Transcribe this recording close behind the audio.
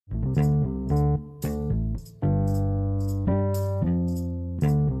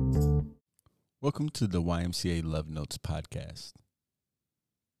Welcome to the YMCA Love Notes podcast.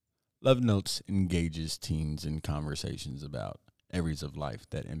 Love Notes engages teens in conversations about areas of life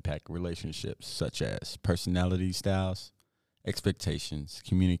that impact relationships such as personality styles, expectations,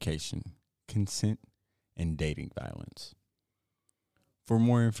 communication, consent, and dating violence. For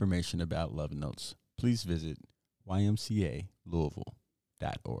more information about Love Notes, please visit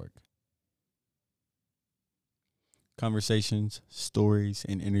ymcalouisville.org. Conversations, stories,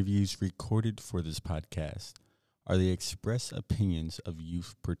 and interviews recorded for this podcast are the express opinions of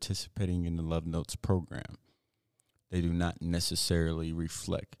youth participating in the Love Notes program. They do not necessarily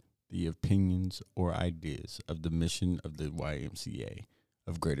reflect the opinions or ideas of the mission of the YMCA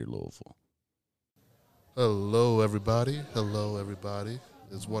of Greater Louisville. Hello, everybody.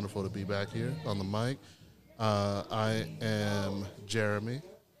 It's wonderful to be back here on the mic. I am Jeremy,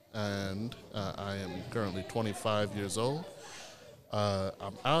 and I am currently 25 years old.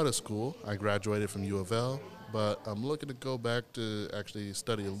 I'm out of school. I graduated from U of L, but I'm looking to go back to actually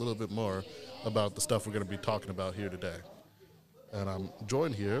study a little bit more about the stuff we're going to be talking about here today. And I'm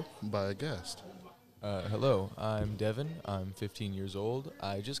joined here by a guest. Hello, I'm Devon. I'm 15 years old.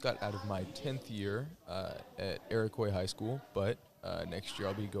 I just got out of my 10th year at Iroquois High School, but next year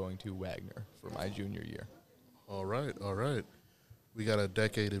I'll be going to Wagner for my junior year. All right. We got a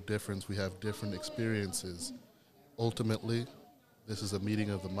decade of difference. We have different experiences. Ultimately, this is a meeting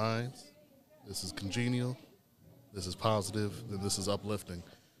of the minds. This is congenial. This is positive. And this is uplifting.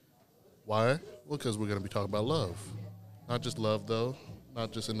 Why? Well, because we're going to be talking about love. Not just love, though.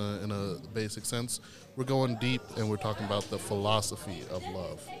 Not just in a basic sense. We're going deep, and we're talking about the philosophy of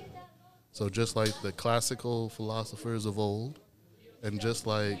love. So just like the classical philosophers of old, and just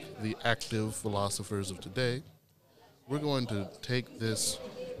like the active philosophers of today, we're going to take this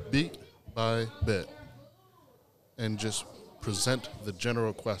bit by bit and just present the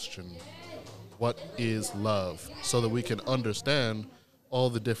general question, what is love? So that we can understand all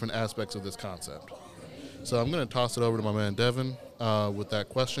the different aspects of this concept. So I'm going to toss it over to my man Devon with that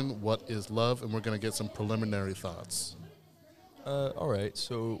question, what is love? And we're going to get some preliminary thoughts. All right,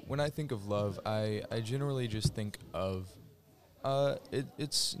 so when I think of love, I generally just think of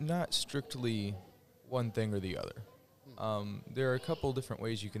it's not strictly one thing or the other. There are a couple different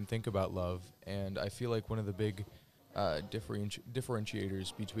ways you can think about love, and I feel like one of the big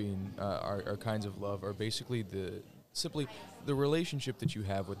differentiators between our kinds of love are basically simply the relationship that you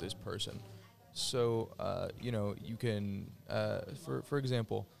have with this person. So, you can, for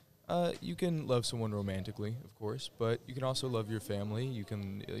example, you can love someone romantically, of course, but you can also love your family. You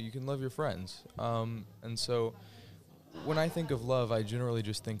can love your friends, and so. When I think of love, I generally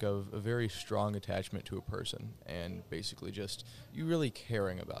just think of a very strong attachment to a person and basically just you really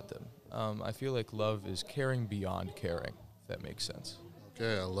caring about them. I feel like love is caring beyond caring, if that makes sense.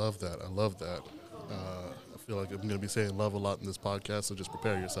 Okay, I love that. I feel like I'm going to be saying love a lot in this podcast, so just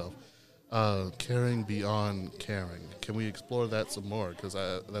prepare yourself. Caring beyond caring. Can we explore that some more? Because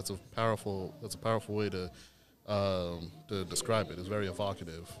that's a powerful way to describe it. It's very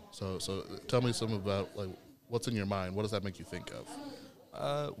evocative. So tell me some about what's in your mind? What does that make you think of?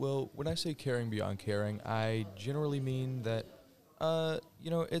 Well, when I say caring beyond caring, I generally mean that,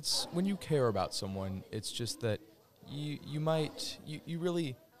 it's when you care about someone, it's just that you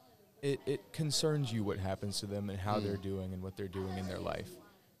really, it concerns you what happens to them and how they're doing and what they're doing in their life.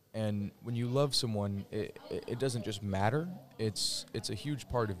 And when you love someone, it doesn't just matter. It's a huge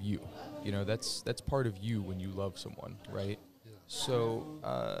part of you. That's part of you when you love someone, right? Yeah.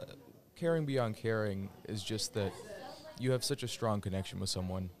 So, caring beyond caring is just that you have such a strong connection with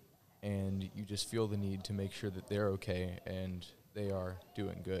someone and you just feel the need to make sure that they're okay and they are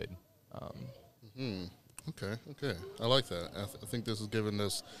doing good. Okay. I like that. I think this has given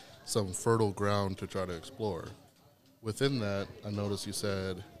us some fertile ground to try to explore. Within that, I noticed you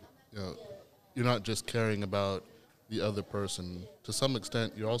said, you're not just caring about the other person. To some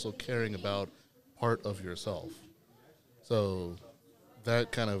extent, you're also caring about part of yourself. So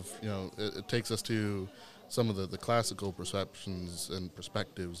that kind of, it takes us to some of the classical perceptions and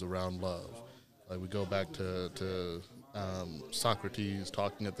perspectives around love. Like we go back to Socrates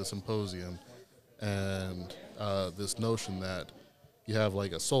talking at the symposium and this notion that you have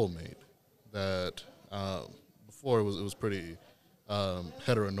like a soulmate that before it was pretty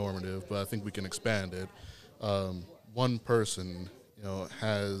heteronormative, but I think we can expand it. One person,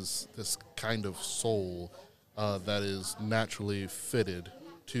 has this kind of soul that is naturally fitted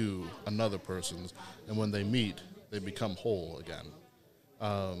to another person's, and when they meet, they become whole again.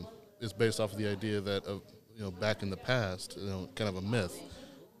 It's based off of the idea that, back in the past, kind of a myth,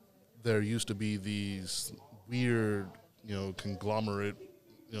 there used to be these weird, conglomerate,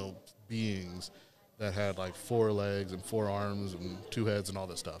 beings that had like 4 legs and 4 arms and 2 heads and all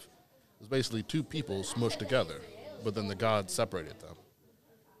this stuff. It was basically 2 people smushed together, but then the gods separated them.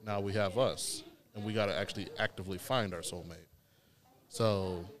 Now we have us, and we got to actually actively find our soulmate.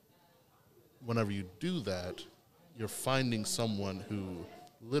 So whenever you do that, you're finding someone who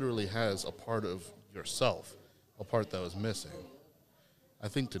literally has a part of yourself, a part that was missing. I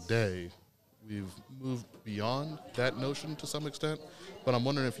think today we've moved beyond that notion to some extent, but I'm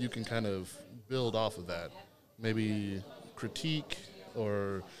wondering if you can kind of build off of that, maybe critique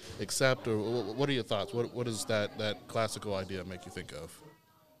or accept, or what are your thoughts? What does that classical idea make you think of?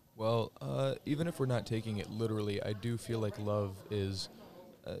 Well, even if we're not taking it literally, I do feel like love is,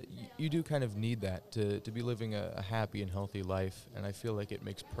 you do kind of need that to be living a happy and healthy life, and I feel like it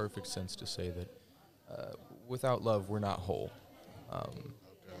makes perfect sense to say that without love, we're not whole.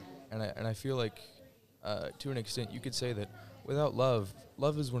 And I feel like, to an extent, you could say that without love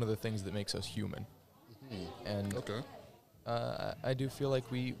is one of the things that makes us human. Mm-hmm. And I do feel like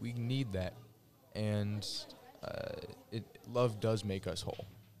we need that, and love does make us whole.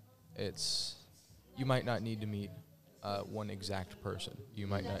 You might not need to meet one exact person. You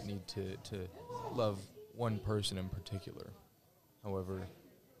might not need to love one person in particular. However,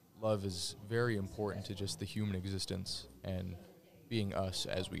 love is very important to just the human existence and being us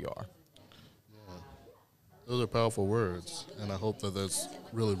as we are. Yeah. Those are powerful words, and I hope that that's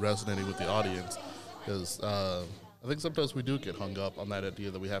really resonating with the audience, because I think sometimes we do get hung up on that idea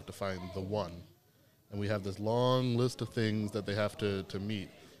that we have to find the one, and we have this long list of things that they have to meet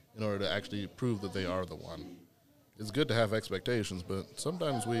in order to actually prove that they are the one. It's good to have expectations, but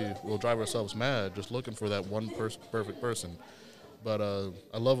sometimes we will drive ourselves mad just looking for that one perfect person. But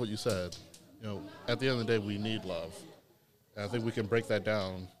I love what you said. You know, at the end of the day, we need love. And I think we can break that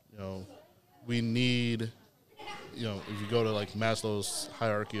down. You know, we need, you know, if you go to like Maslow's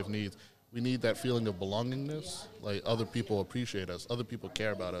hierarchy of needs, we need that feeling of belongingness. Like other people appreciate us, other people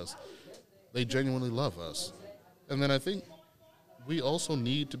care about us. They genuinely love us. And then I think we also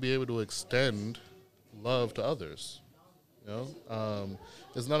need to be able to extend love to others. You know,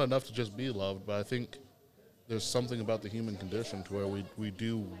 it's not enough to just be loved, but I think there's something about the human condition to where we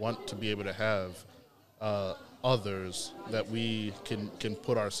do want to be able to have others that we can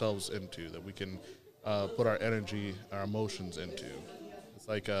put ourselves into, that we can put our energy, our emotions into. It's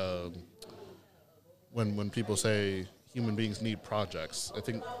like when people say human beings need projects, I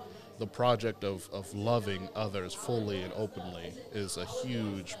think the project of loving others fully and openly is a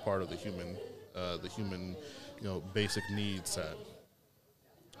huge part of the human, you know, basic need set.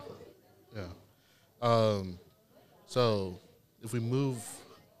 Yeah. So if we move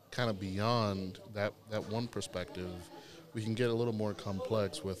kind of beyond that one perspective, we can get a little more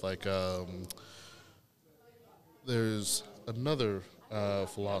complex with like, there's another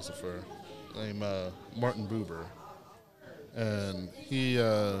philosopher named Martin Buber. And he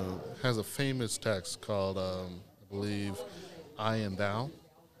has a famous text called, I believe, I and Thou.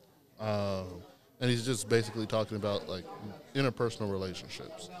 And he's just basically talking about, like, interpersonal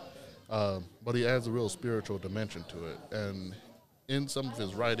relationships. But he adds a real spiritual dimension to it. And in some of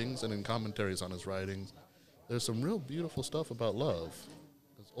his writings and in commentaries on his writings, there's some real beautiful stuff about love.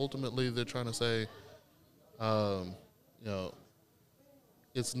 Because ultimately they're trying to say, you know,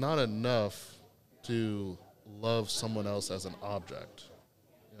 it's not enough to love someone else as an object,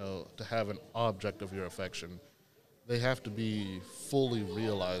 you know, to have an object of your affection. They have to be fully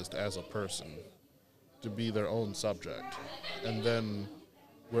realized as a person, to be their own subject. And then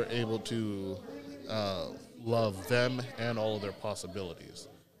we're able to love them and all of their possibilities,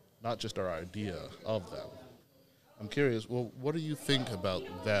 not just our idea of them. I'm curious, well, what do you think about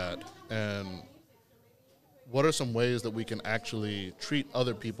that? And what are some ways that we can actually treat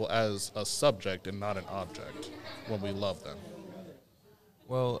other people as a subject and not an object when we love them?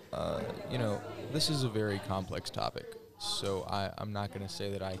 Well, you know, this is a very complex topic, so I'm not going to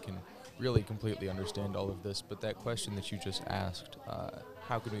say that I can really completely understand all of this, but that question that you just asked,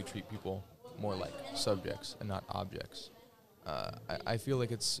 how can we treat people more like subjects and not objects? I feel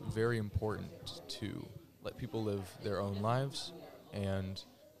like it's very important to let people live their own lives and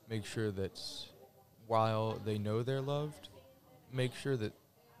make sure that while they know they're loved, make sure that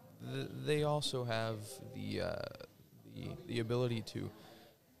they also have the ability to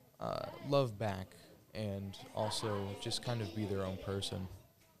love back and also just kind of be their own person,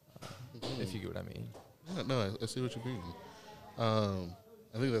 if you get what I mean. Yeah, no, I see what you mean.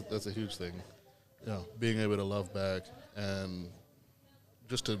 I think that's a huge thing, you know, being able to love back and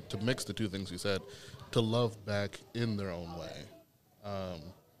just to mix the two things you said, to love back in their own way.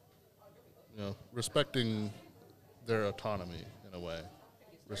 You know, respecting their autonomy in a way,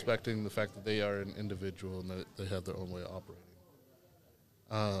 respecting the fact that they are an individual and that they have their own way of operating.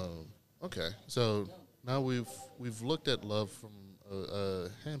 Okay, so now we've looked at love from a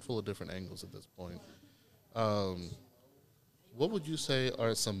handful of different angles at this point. What would you say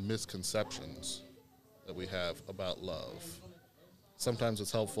are some misconceptions that we have about love? Sometimes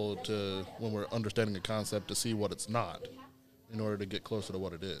it's helpful to, when we're understanding a concept, to see what it's not in order to get closer to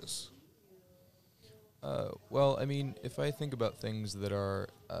what it is. Well, I mean, if I think about things that are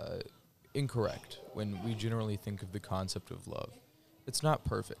incorrect when we generally think of the concept of love, it's not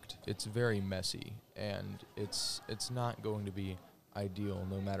perfect. It's very messy, and it's not going to be ideal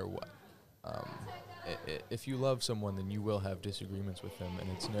no matter what. If you love someone, then you will have disagreements with them, and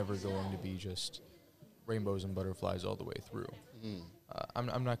it's never going to be just rainbows and butterflies all the way through.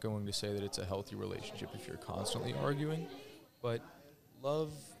 I'm not going to say that it's a healthy relationship if you're constantly arguing, but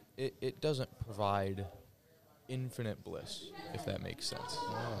love, it doesn't provide infinite bliss, if that makes sense.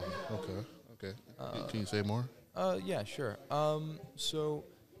 Okay. Can you say more? Yeah, sure. So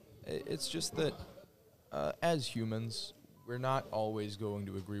it's just that as humans, we're not always going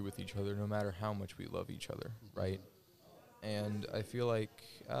to agree with each other no matter how much we love each other, right? And I feel like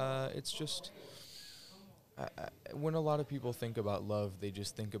it's just... when a lot of people think about love, they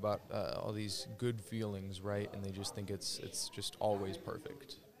just think about all these good feelings, right? And they just think it's just always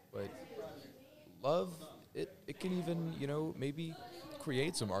perfect. But love, it can even, maybe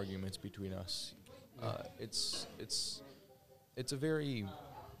create some arguments between us. It's a very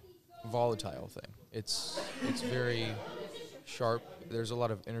volatile thing. It's very sharp. There's a lot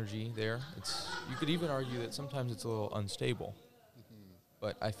of energy there. You could even argue that sometimes it's a little unstable.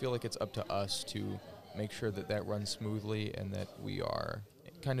 But I feel like it's up to us to make sure that runs smoothly and that we are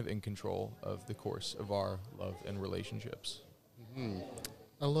kind of in control of the course of our love and relationships.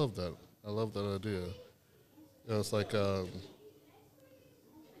 I love that. I love that idea. It's like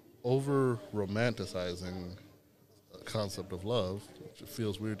over-romanticizing the concept of love, which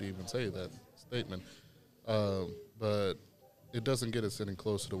feels weird to even say that statement, but it doesn't get us any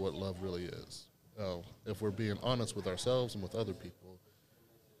closer to what love really is. If we're being honest with ourselves and with other people,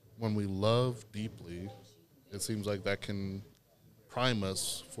 when we love deeply, it seems like that can prime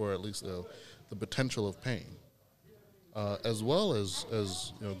us for at least the potential of pain, as well as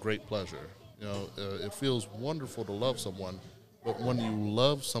great pleasure. It feels wonderful to love someone, but when you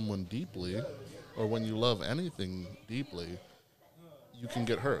love someone deeply, or when you love anything deeply, you can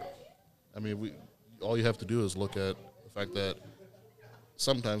get hurt. I mean, all you have to do is look at the fact that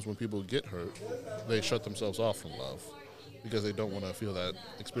sometimes when people get hurt, they shut themselves off from love because they don't want to feel that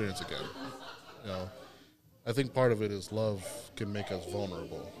experience again. I think part of it is love can make us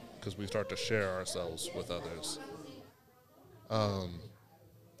vulnerable because we start to share ourselves with others. I'm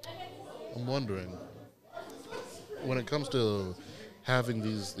wondering, when it comes to having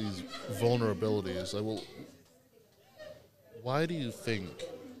these vulnerabilities, why do you think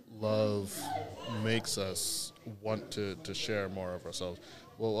love makes us want to share more of ourselves?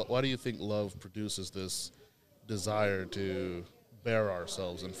 Well, why do you think love produces this desire to bare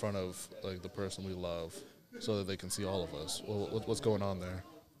ourselves in front of the person we love so that they can see all of us? Well, what's going on there?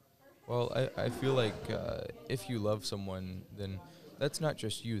 Well, I feel like if you love someone, then that's not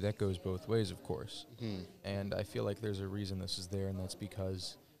just you. That goes both ways, of course. And I feel like there's a reason this is there, and that's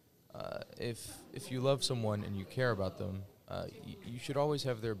because if you love someone and you care about them, you should always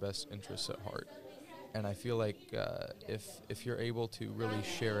have their best interests at heart. And I feel like if you're able to really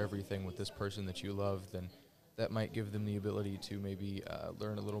share everything with this person that you love, then that might give them the ability to maybe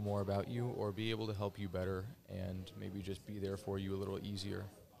learn a little more about you or be able to help you better and maybe just be there for you a little easier.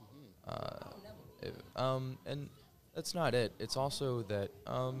 And that's not it. It's also that,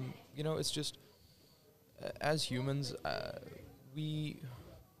 it's just, as humans, we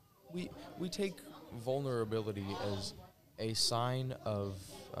take vulnerability as a sign of,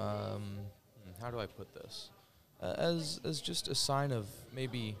 how do I put this? As just a sign of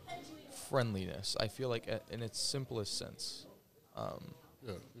maybe friendliness. I feel like in its simplest sense.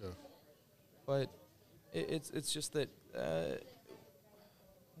 Yeah. But it's just that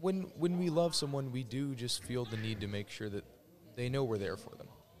when we love someone, we do just feel the need to make sure that they know we're there for them.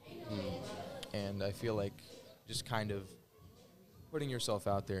 And I feel like just kind of putting yourself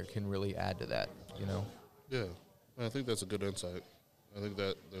out there can really add to that, Yeah, I think that's a good insight. I think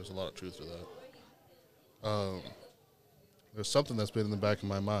that there's a lot of truth to that. There's something that's been in the back of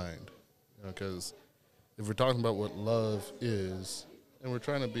my mind, because if we're talking about what love is, and we're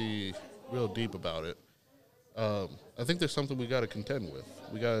trying to be real deep about it, I think there's something we got to contend with.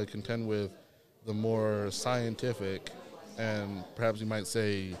 We got to contend with the more scientific and perhaps you might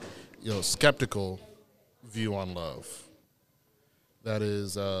say, skeptical view on love. that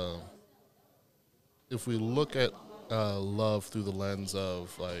is, if we look at love through the lens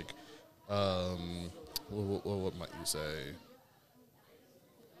of like, what might you say?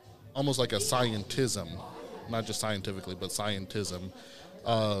 Almost like a scientism, not just scientifically, but scientism.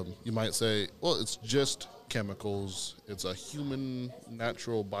 You might say, well, it's just chemicals. It's a human,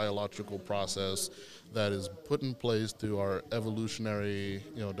 natural, biological process that is put in place through our evolutionary,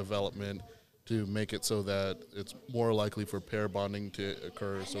 development to make it so that it's more likely for pair bonding to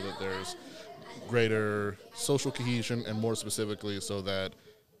occur, so that there's greater social cohesion, and more specifically, so that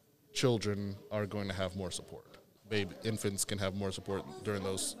children are going to have more support. Infants can have more support during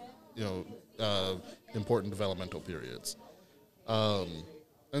those, important developmental periods.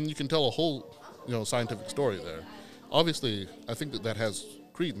 And you can tell a whole, scientific story there. Obviously, I think that has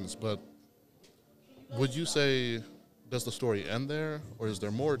credence, but would you say, does the story end there, or is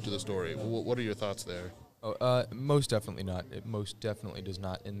there more to the story? What are your thoughts there? Most definitely not. It most definitely does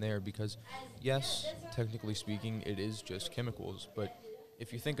not end there because, yes, technically speaking, it is just chemicals. But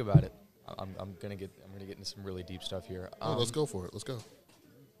if you think about it, I'm gonna get into some really deep stuff here. Let's go for it. Let's go.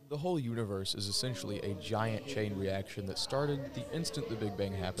 The whole universe is essentially a giant chain reaction that started the instant the Big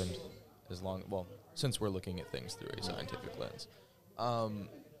Bang happened. Since we're looking at things through a scientific lens,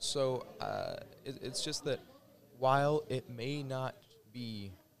 it's just that while it may not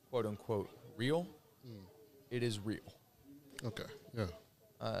be quote unquote real, it is real. Okay.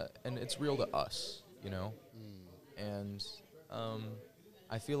 Yeah. And it's real to us, And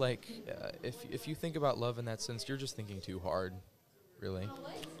I feel like if you think about love in that sense, you're just thinking too hard, really.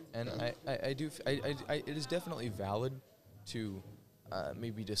 And it is definitely valid to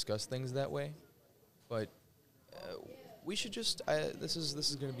maybe discuss things that way, but we should just. This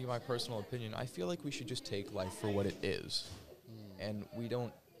is going to be my personal opinion. I feel like we should just take life for what it is, and we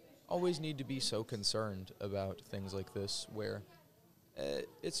don't always need to be so concerned about things like this, where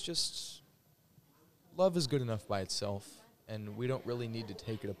it's just love is good enough by itself, and we don't really need to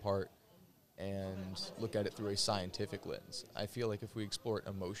take it apart and look at it through a scientific lens. I feel like if we explore it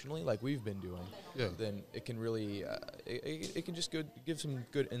emotionally, like we've been doing, then it can really, it can just give some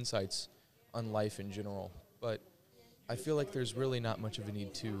good insights on life in general. But I feel like there's really not much of a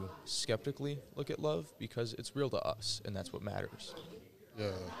need to skeptically look at love because it's real to us, and that's what matters.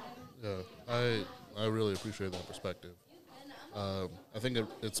 Yeah. I really appreciate that perspective. I think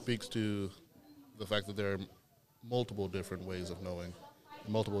it speaks to the fact that there are multiple different ways of knowing,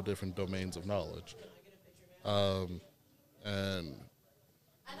 multiple different domains of knowledge. And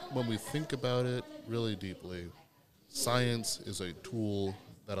when we think about it really deeply, science is a tool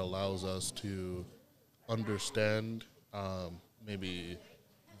that allows us to understand maybe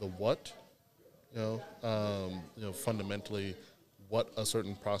the what, fundamentally what a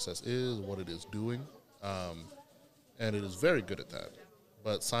certain process is, what it is doing, and it is very good at that.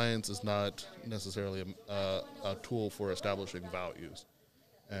 But science is not necessarily a tool for establishing values.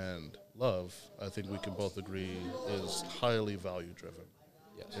 And love, I think we can both agree, is highly value-driven.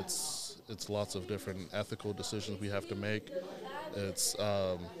 Yes. It's lots of different ethical decisions we have to make. It's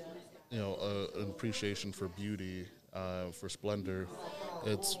an appreciation for beauty, for splendor.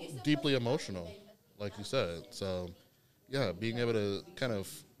 It's deeply emotional, like you said. So, yeah, being able to kind of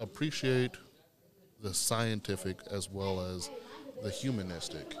appreciate the scientific as well as the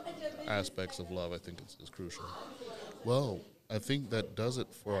humanistic aspects of love, I think is crucial. Well, I think that does it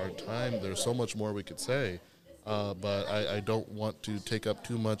for our time. There's so much more we could say, but I don't want to take up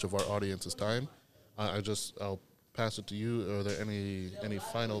too much of our audience's time. I'll pass it to you. Are there any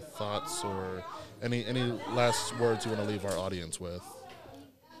final thoughts or any last words you want to leave our audience with?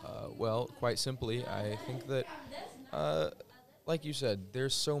 Well, quite simply, I think that, like you said,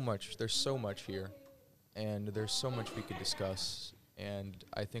 there's so much here, and there's so much we could discuss, and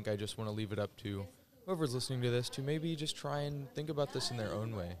I think I just want to leave it up to whoever's listening to this to maybe just try and think about this in their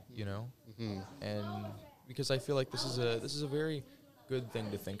own way, Mm-hmm. and because I feel like this is a very good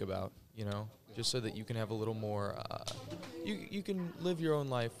thing to think about, just so that you can have a little more, you can live your own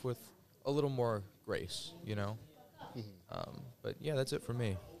life with a little more grace, Mm-hmm. But yeah, that's it for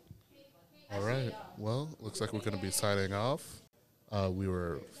me. All right. Well, looks like we're going to be signing off. We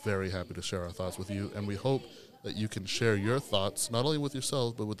were very happy to share our thoughts with you, and we hope that you can share your thoughts, not only with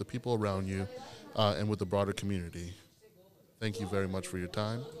yourselves, but with the people around you and with the broader community. Thank you very much for your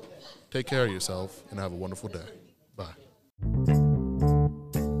time. Take care of yourself, and have a wonderful day. Bye.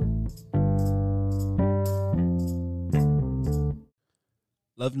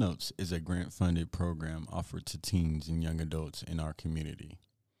 Love Notes is a grant-funded program offered to teens and young adults in our community.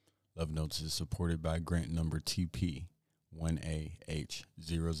 Love Notes is supported by grant number TP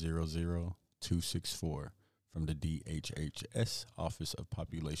 1AH000264 from the DHHS Office of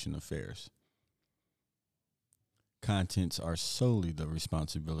Population Affairs. Contents are solely the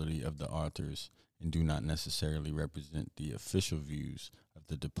responsibility of the authors and do not necessarily represent the official views of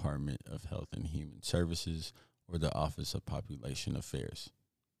the Department of Health and Human Services or the Office of Population Affairs.